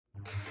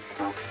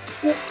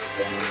What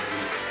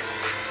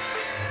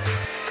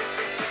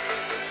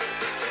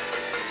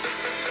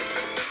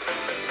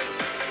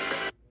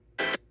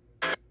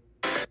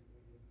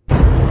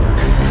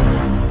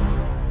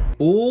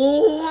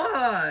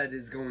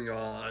is going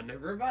on,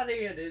 everybody?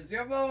 It is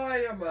your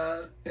boy,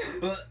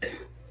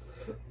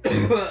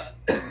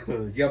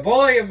 your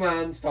boy,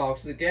 Man's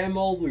Toxic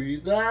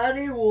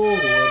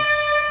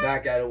ML331,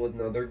 back at it with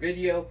another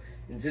video.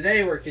 And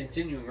today we're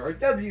continuing our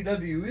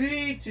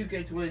WWE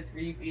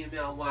 2K23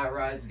 Female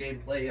MyRise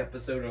gameplay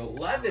episode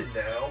 11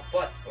 now.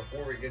 But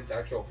before we get to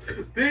actual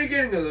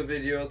beginning of the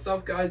video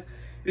itself, guys,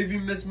 if you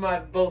missed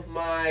both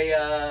my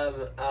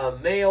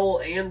male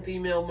and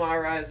female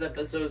MyRise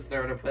episodes,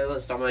 they're on a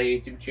playlist on my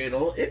YouTube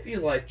channel. If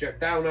you like, check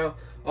that one out.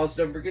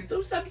 Also, don't forget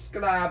to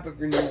subscribe if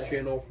you're new to the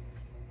channel,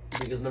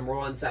 because number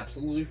one, it's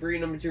absolutely free.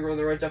 Number two, we're on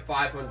the road to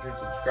 500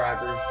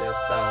 subscribers.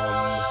 Just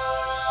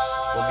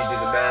let me do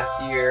the math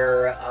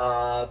here.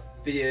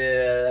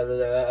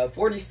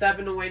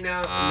 47 away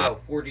now. No,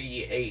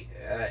 48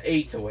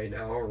 8 away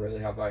now. Really,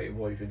 how about you,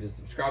 boy, if you did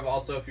subscribe?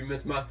 Also, if you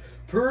missed my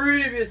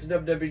previous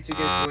WWE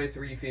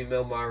 2K23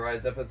 Female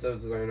MyRise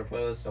episodes, they're in a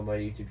playlist on my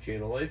YouTube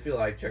channel. If you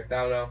like, check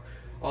that out.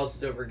 Also,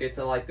 don't forget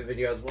to like the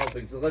video as well,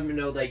 because let me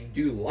know that you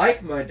do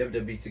like my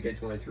WWE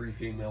 2K23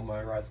 Female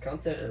MyRise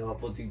content, and I'll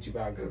put you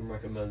back and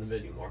recommend the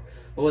video more.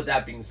 But with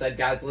that being said,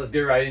 guys, let's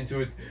get right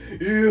into it.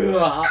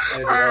 Yeah,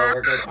 and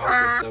we're going to talk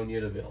to Sonya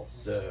Deville.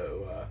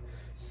 So,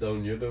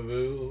 Sonya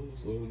Deville.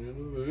 Well.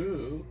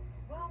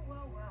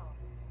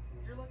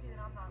 You're lucky that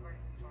I'm not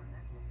running this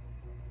tournament.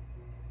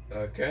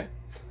 Okay.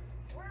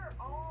 We're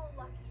all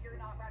lucky you're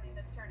not running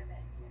this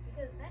tournament,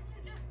 because then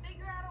you just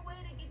figure out a way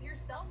to give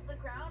yourself the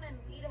crown and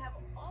we to have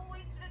all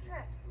wasted a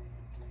trip.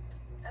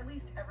 At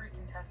least every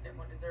contestant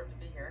would deserve to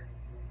be here.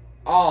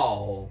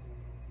 Oh.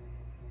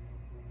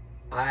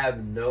 I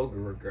have no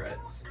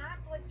regrets. Don't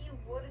act like you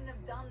wouldn't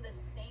have done the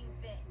same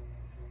thing.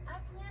 I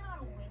plan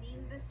on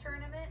winning this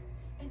tournament,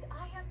 and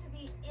I have to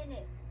be in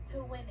it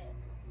to win it.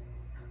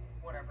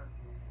 Whatever.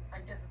 I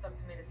guess it's up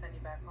to me to send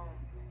you back home,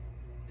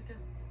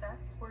 because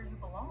that's where you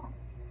belong.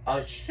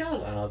 Oh,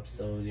 shut up,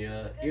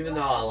 Sonya. Even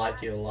though I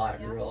like you a lot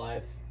in real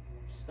life.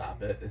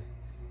 Stop it.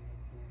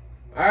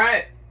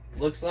 Alright.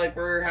 Looks like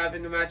we're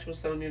having a match with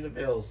Sonya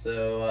Deville.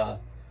 So,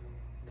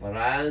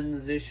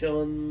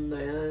 transition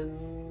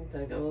and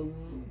take on.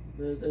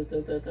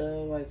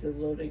 Why is it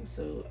loading?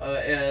 So,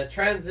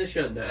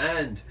 transition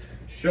and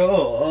show.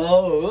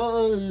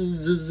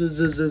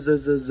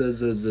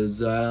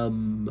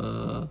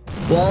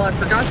 Well, I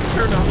forgot to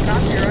turn off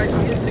copyright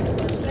music,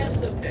 but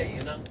that's okay,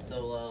 you know.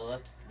 So,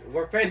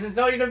 we're facing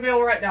Sonya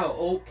Deville right now.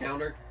 Oh,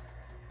 counter.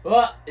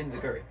 Oh,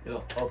 Inzaguri.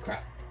 No. Oh,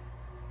 crap.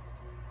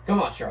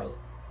 Come on, Charlotte.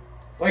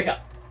 Wake up.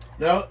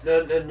 No.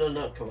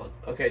 Come on.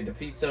 Okay,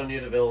 defeat Sonya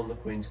Deville in the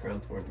Queen's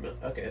Crown Tournament.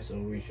 Okay, so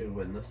we should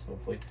win this,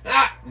 hopefully.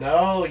 Ah!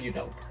 No, you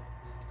don't.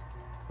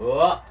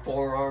 Oh,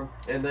 forearm.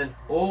 And then,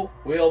 oh,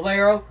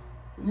 wheelbarrow.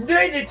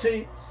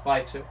 DDT.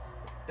 Spikes her.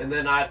 And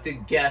then I have to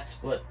guess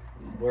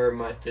where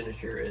my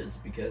finisher is,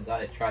 because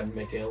I tried to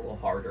make it a little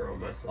harder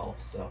on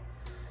myself, so.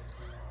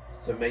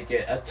 To make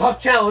it a tough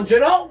challenge.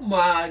 And oh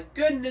my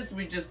goodness,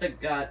 we just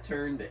got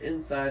turned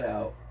inside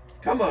out.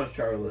 Come on,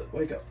 Charlotte.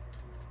 Wake up.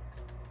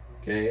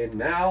 Okay,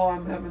 now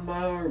I'm having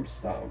my arm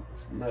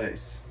stomped.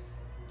 Nice.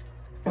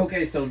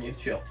 Okay, Sonya,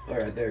 chill.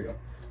 Alright, there you go.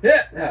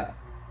 Yeah.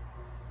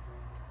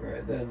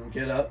 Alright, then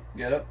get up.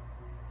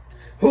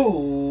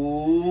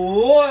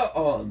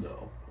 Oh,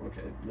 no.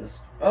 Okay,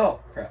 missed. Oh,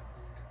 crap.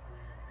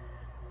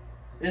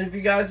 And if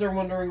you guys are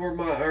wondering where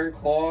my Iron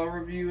Claw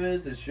review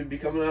is, it should be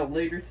coming out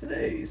later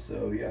today.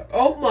 So, yeah.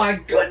 Oh, my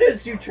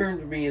goodness, you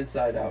turned me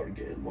inside out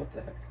again. What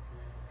the heck?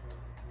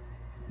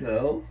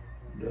 No.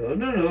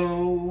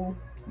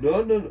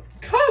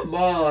 Come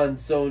on,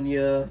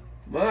 Sonya.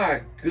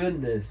 My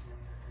goodness.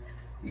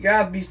 You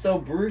gotta be so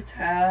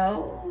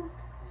brutal.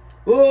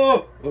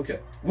 Oh, okay.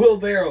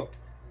 Wheelbarrow.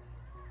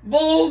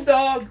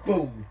 Bulldog.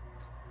 Boom.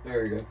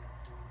 There we go.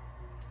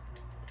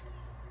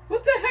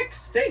 What the heck?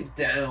 Stay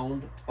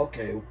down.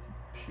 Okay.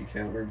 She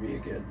countered me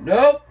again.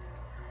 Nope.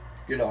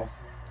 Get off.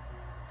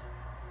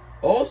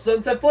 Oh,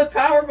 sunset flip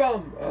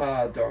powerbomb.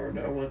 Ah, darn.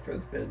 I went for the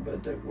pin, but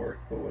it didn't work.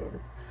 But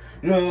whatever.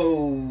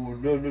 No.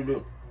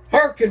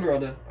 Harkin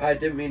runner. I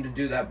didn't mean to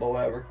do that, but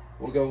whatever.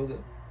 We'll go with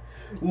it.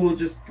 We'll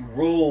just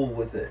roll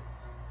with it.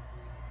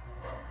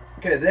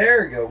 Okay,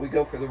 there we go. We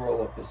go for the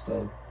roll up this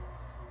time.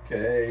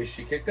 Okay,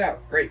 she kicked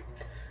out. Great.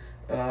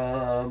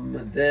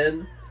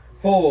 Then.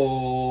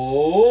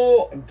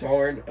 Oh, I'm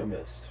torn. I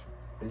missed.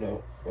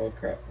 No. Oh,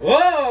 crap.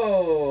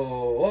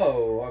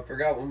 Whoa. I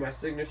forgot what my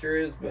signature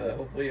is, but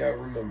hopefully I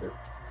remember.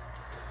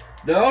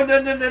 No.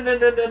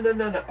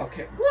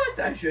 Okay, what?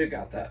 I should have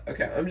got that.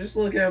 Okay, I'm just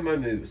looking at my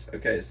moves.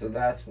 Okay, so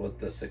that's what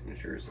the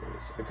signatures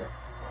is. Okay.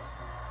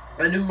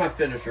 I knew my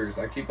finishers.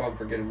 I keep on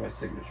forgetting my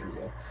signatures,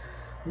 though.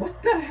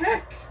 What the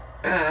heck?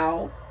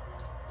 Ow.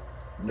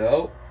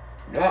 No.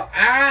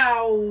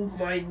 Ow!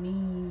 My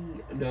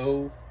knee.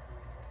 No.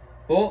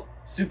 Oh,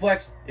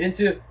 suplex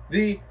into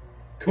the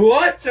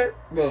cutter.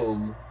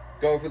 Boom.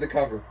 Going for the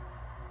cover.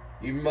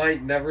 You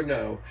might never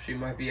know. She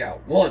might be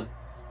out. 1,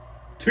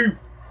 2.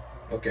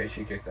 Okay,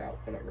 she kicked out.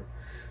 Whatever.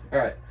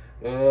 Alright.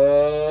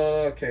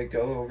 Okay,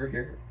 go over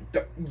here.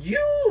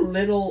 You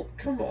little...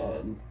 Come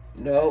on.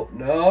 No.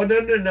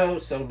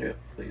 Sonya,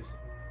 please.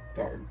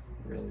 Darn.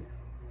 Really?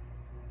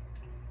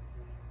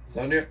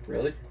 Sonya,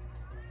 really?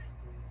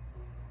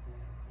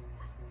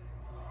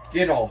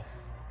 Get off.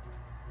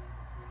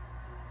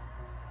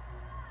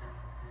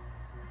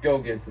 Go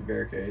against the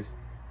barricade.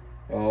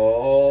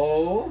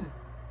 Oh.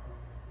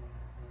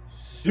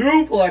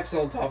 Suplex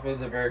on top of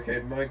the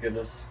barricade. My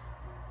goodness.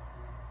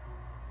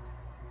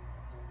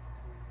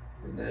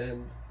 And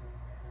then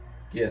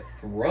get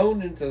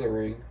thrown into the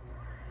ring.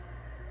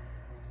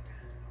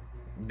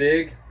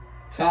 Big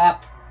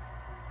top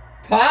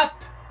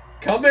pop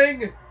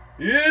coming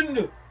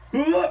in.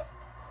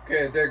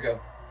 Okay, there you go.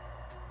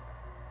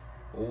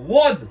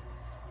 1,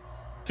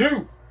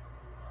 2.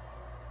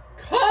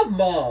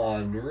 Come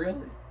on,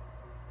 really?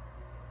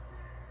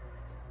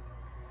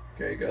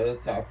 Okay, go to the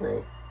top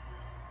rope.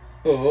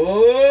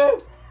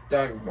 Oh,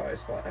 diving by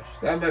splash.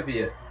 That might be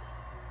it.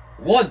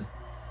 1,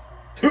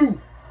 2.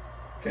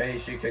 Okay,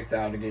 she kicked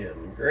out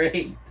again.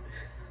 Great.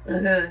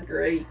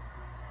 Great.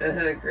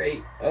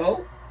 Great.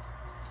 Oh.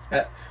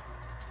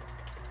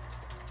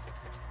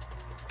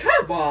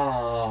 Come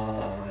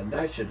on.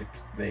 I should have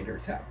made her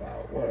tap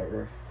out.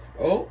 Whatever.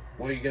 Oh,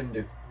 what are you going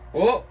to do?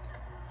 Oh.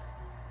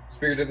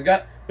 Spear to the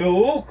gut.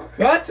 Oh,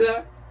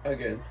 cutter.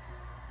 Again.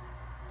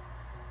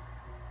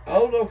 I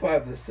don't know if I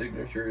have the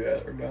signature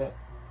yet or not.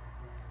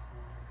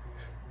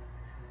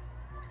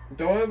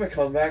 Don't I have a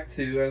comeback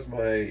too as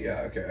my...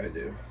 Yeah, okay, I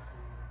do.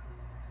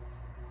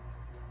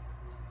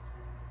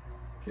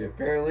 Okay,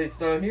 apparently it's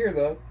not here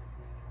though.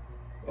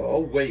 Oh,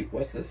 wait,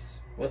 what's this?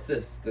 What's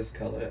this? This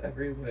color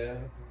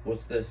everywhere.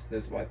 What's this?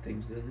 There's white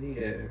things in the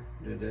air.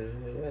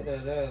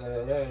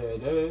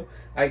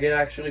 I can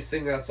actually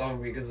sing that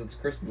song because it's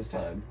Christmas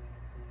time.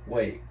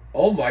 Wait.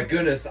 Oh my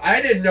goodness.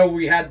 I didn't know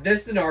we had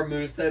this in our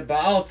moveset, but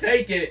I'll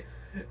take it.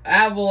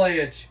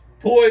 Avalanche.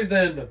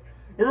 Poison.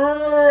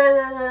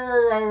 Rana.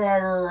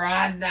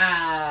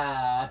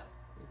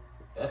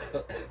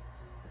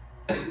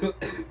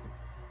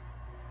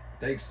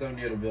 Thanks,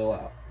 Sonya, to Deville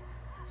out.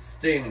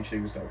 Standing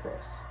Tombstone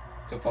Cross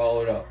to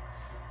follow it up.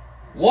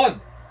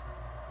 1,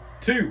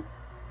 2.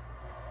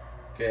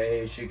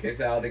 Okay, she kicks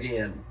out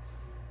again.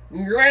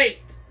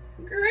 Great!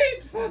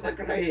 Great for the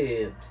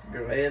grapes.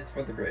 Great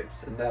for the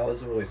grapes. And that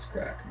was a voice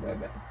crack. My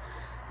bad.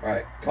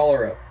 Alright, call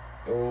her up.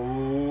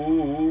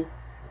 Oh.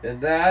 And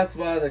that's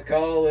why they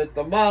call it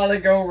the Molly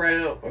Go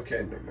Round.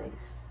 Okay, never mind.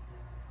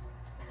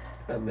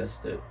 I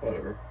missed it.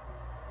 Whatever.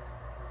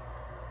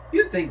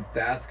 You think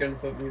that's gonna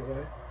put me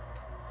away?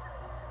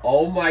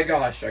 Oh my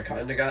gosh, I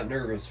kind of got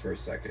nervous for a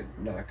second.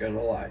 Not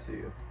gonna lie to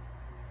you.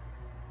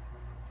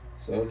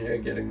 Sonya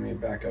getting me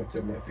back up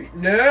to my feet.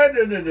 No.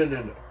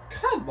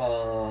 Come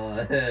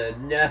on.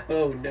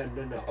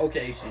 No.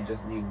 Okay, she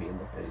just kneed me in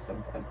the face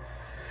sometime.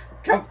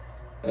 Come.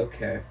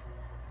 Okay.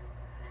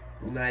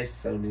 Nice,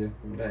 Sonya.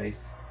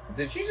 Nice.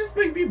 Did she just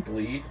make me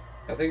bleed?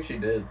 I think she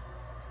did.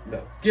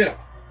 No. Get off.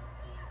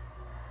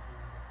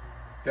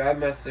 Do I have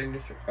my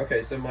signature?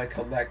 Okay, so my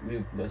comeback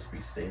move must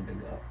be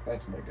standing up.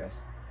 That's my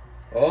guess.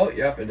 Oh,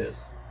 yep, it is.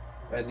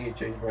 I need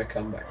to change my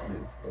comeback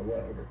move, but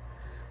whatever.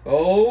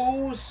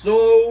 Oh,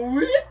 so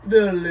whip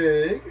the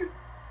leg.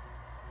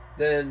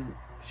 Then,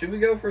 should we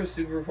go for a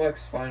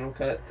Superflex Final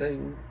Cut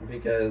thing?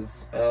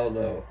 Because, I don't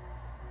know.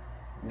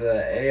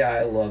 The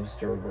AI loves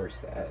to reverse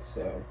that,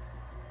 so.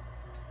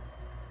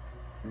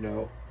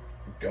 No.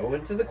 Go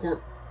into the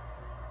corner.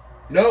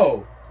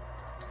 No.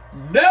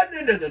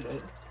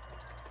 No.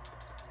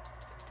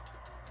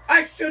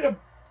 I should have.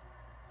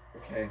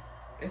 Okay.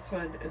 It's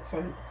fine.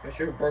 I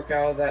should have broke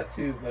out of that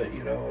too, but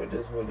you know, it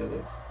is what it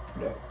is.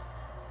 No.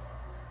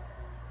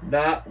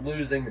 Not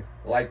losing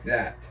like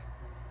that.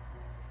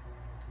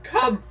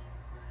 Come!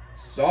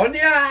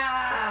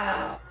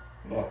 Sonya!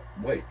 No,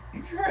 wait.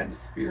 You trying to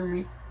spear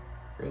me?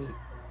 Really?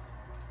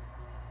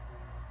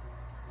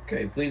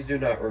 Okay, please do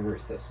not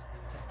reverse this.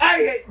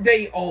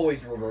 They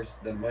always reverse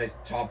my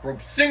top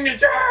rope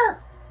signature!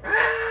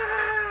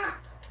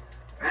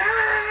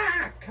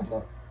 Come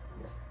on.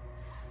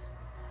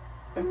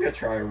 I'm gonna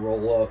try and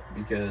roll up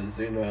because,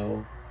 you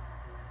know.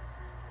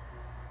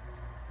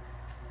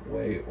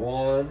 Wait,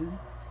 1,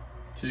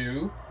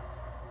 2.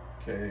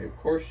 Okay, of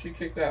course she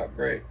kicked out.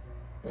 Great.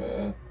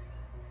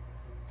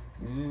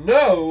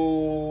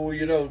 No,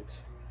 you don't.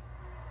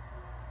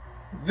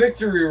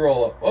 Victory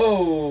roll up.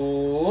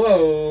 Oh.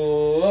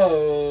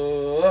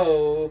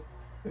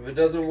 If it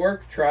doesn't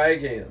work, try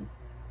again.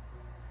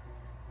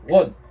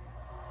 1.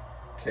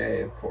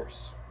 Okay, of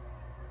course.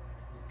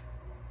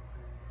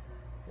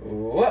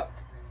 What?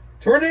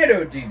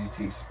 Tornado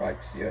DDT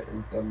spikes you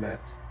into the mat.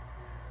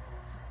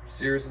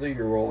 Seriously,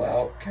 you roll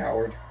out,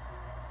 coward.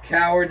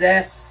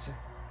 Cowardice.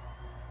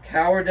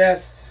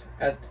 Cowardice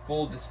at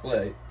full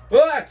display.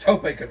 Ah,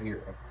 Tope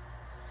Hero.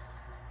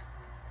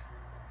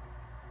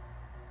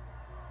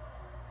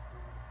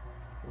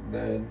 And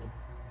then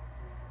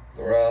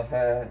throw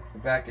her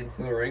back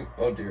into the ring.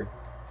 Oh dear.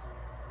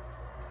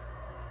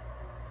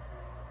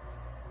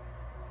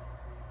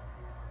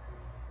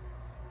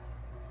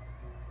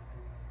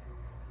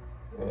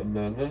 Oh,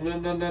 no, no, no,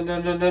 no, no, no,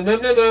 no, no,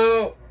 no,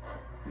 no.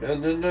 No,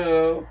 no,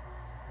 no.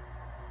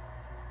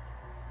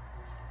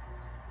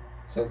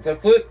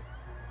 Sunset flip.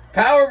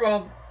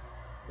 Powerbomb.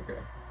 Okay.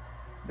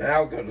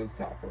 Now go to the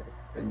top rope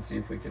and see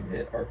if we can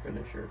hit our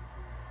finisher.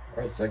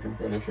 Our second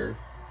finisher.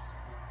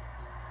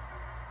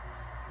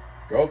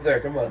 Go up there,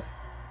 come on.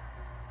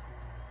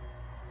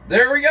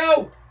 There we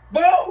go!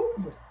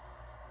 Boom!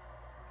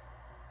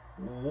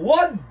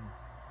 1,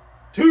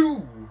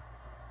 2,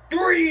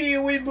 3,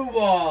 we move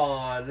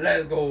on.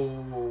 Let's go.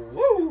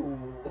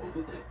 Woo!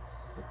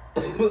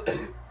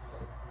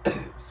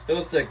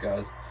 Still sick,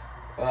 guys.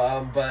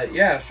 But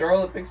yeah,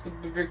 Charlotte picks up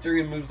the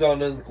victory and moves on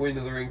to the Queen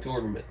of the Ring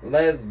tournament.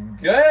 Let's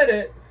get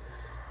it!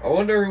 I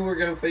wonder who we're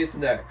going to face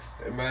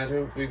next.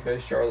 Imagine if we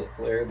face Charlotte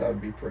Flair. That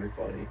would be pretty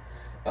funny.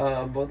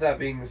 But with that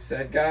being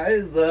said,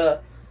 guys,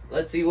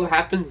 let's see what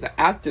happens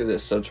after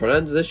this. So,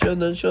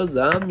 transition and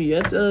Shazam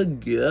yet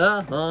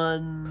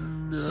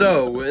again.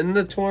 So, in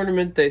the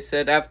tournament, they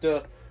said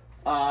after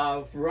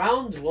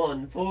round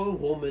 1, 4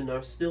 women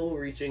are still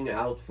reaching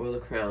out for the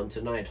crown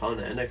tonight on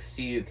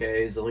NXT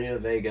UK. Zelina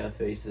Vega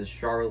faces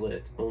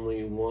Charlotte.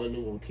 Only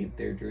one will keep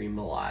their dream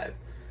alive.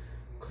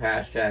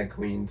 Hashtag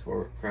Queen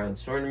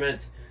Crowns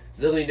Tournament.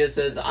 Zelina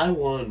says, I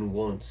won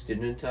once,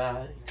 didn't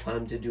I?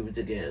 Time to do it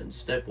again.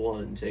 Step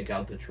 1, take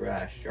out the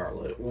trash,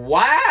 Charlotte.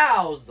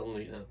 Wow,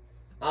 Zelina.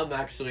 I'm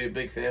actually a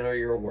big fan of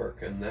your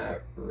work, and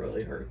that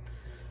really hurt.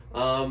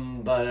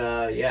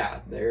 Yeah,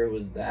 there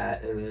was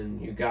that, and then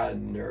you got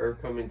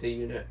Nerve coming to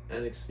unit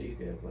NXT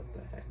UK. What the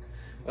heck?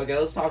 Okay,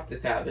 let's talk to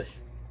Tavish.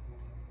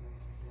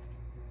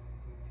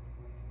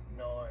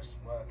 Nice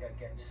work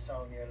against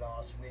Sonya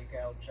last week,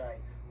 LJ.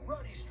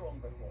 Really strong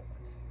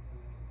performance.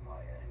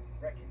 I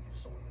reckon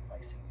you saw you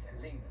facing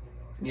Zelina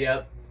tonight.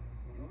 Yep.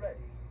 You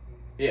ready?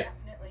 Yeah.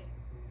 Definitely.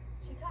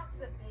 She talks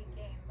a big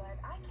game, but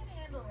I can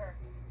handle her.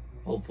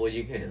 Hopefully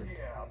you can.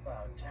 Yeah,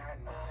 about that.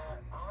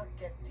 I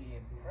get the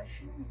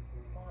impression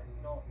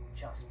might not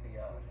just be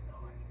her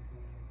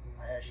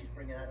tonight. She's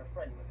bringing out a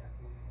friend with her.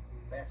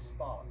 Best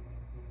Spartan.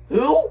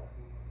 Who?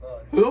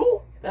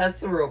 Who? That's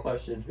the real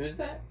question. Who's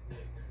that?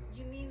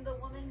 You mean the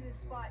woman whose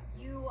spot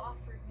you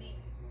offered me?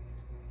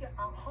 Yeah,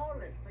 I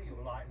hardly feel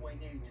like we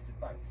need to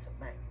debate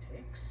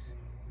semantics.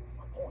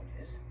 My point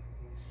is,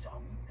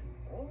 some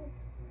people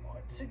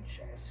might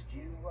suggest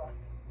you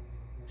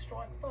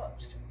strike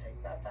first and take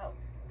Beth out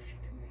before she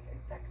can be a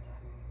factor.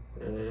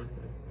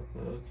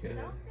 Okay.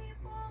 Some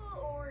people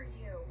or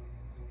you?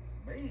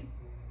 Me?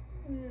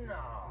 No,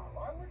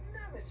 I would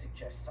never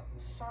suggest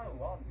something so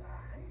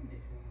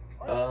underhanded.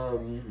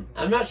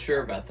 I'm not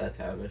sure about that,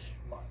 Tavish.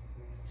 But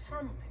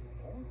some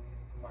people,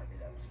 maybe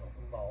those not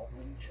involved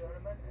in the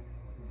tournament and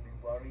wouldn't be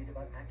worried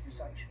about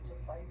accusations of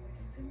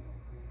favoritism,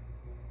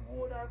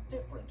 would have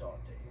different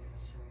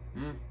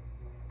ideas.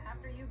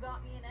 After you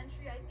got me an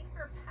entry, I think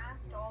we're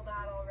past all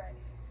that already.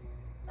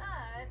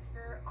 But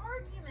for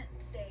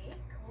argument's sake,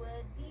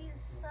 would these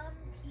some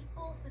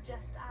people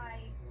suggest I,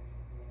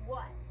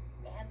 what,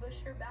 ambush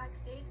her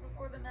backstage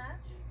before the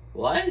match?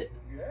 What?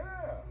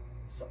 Yeah,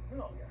 something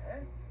like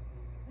that.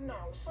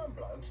 Now, some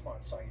blokes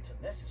might say it's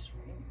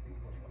unnecessary and you'd be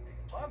putting a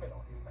bigger target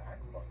on your back,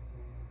 but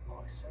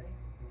I say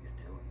you're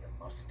doing your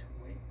must to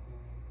win.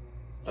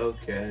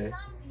 Okay.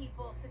 Some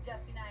people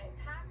suggesting I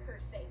attack her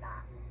say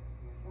that.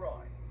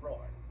 Right.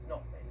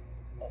 Not me,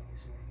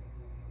 obviously.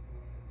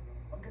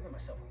 I'm giving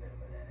myself a bit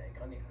of an headache.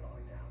 I need to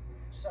lie down.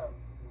 So,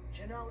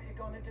 do you know what you're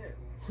gonna do?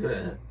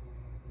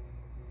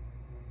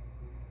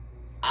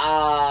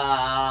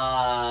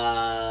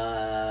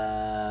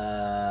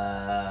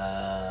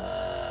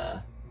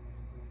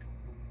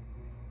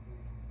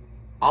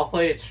 I'll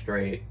play it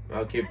straight.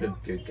 I'll keep I it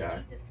don't good see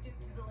guy. need to stoop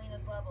to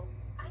Zelina's level.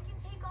 I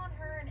can take on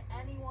her and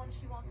anyone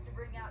she wants to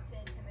bring out to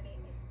intimidate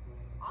me.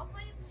 I'll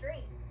play it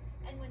straight.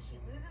 And when she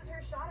loses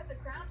her shot at the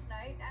crown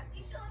tonight, at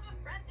least she'll have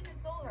a friend to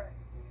console her.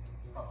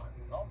 I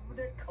love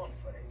the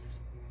confidence.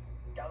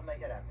 Gotta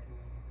make it happen.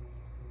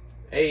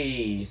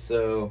 Hey,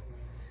 so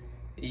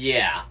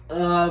yeah.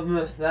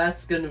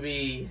 That's gonna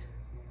be,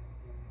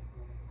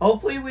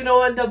 hopefully we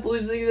don't end up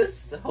losing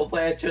this.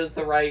 Hopefully I chose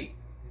the right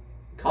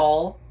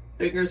call.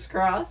 Fingers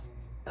crossed.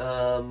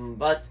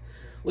 But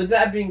with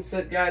that being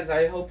said, guys,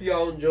 I hope you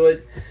all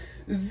enjoyed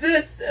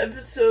this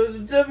episode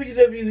of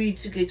WWE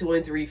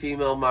 2K23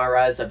 Female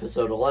MyRise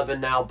episode 11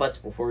 now. But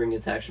before we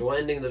get to actual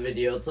ending the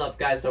video itself,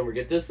 guys, don't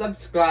forget to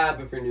subscribe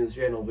if you're new to the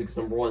channel, because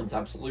number 1, it's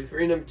absolutely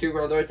free. Number 2,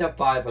 we're on the way to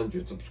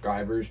 500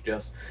 subscribers.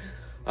 Just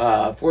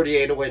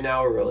 48 away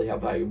now. I really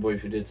help out your boy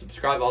if you did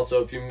subscribe.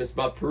 Also, if you missed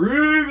my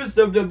previous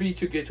WWE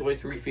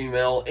 2K23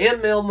 female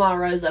and male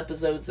MyRise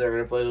episodes, they're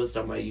in a playlist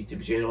on my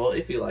YouTube channel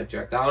if you like,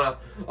 check that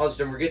out.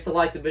 Also, don't forget to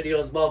like the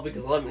video as well,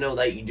 because let me know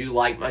that you do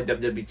like my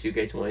WWE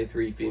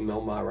 2K23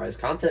 female MyRise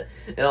content,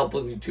 and help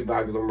with YouTube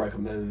algorithm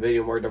recommend the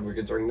video more. Don't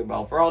forget to ring the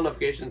bell for all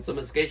notifications, so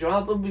notification will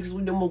happen, because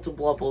we do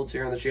multiple uploads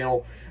here on the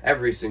channel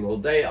every single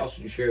day.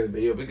 Also, share the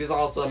video, because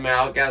also,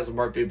 man, guys,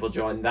 more people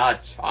join the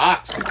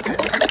toxic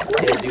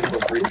And do feel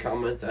free to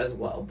comment as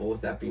well. But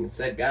with that being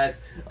said,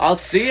 guys, I'll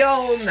see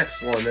y'all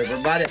next one,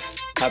 everybody.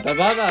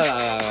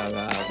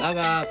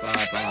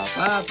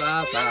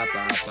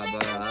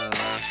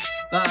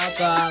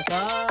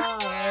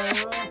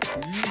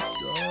 Peace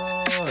out.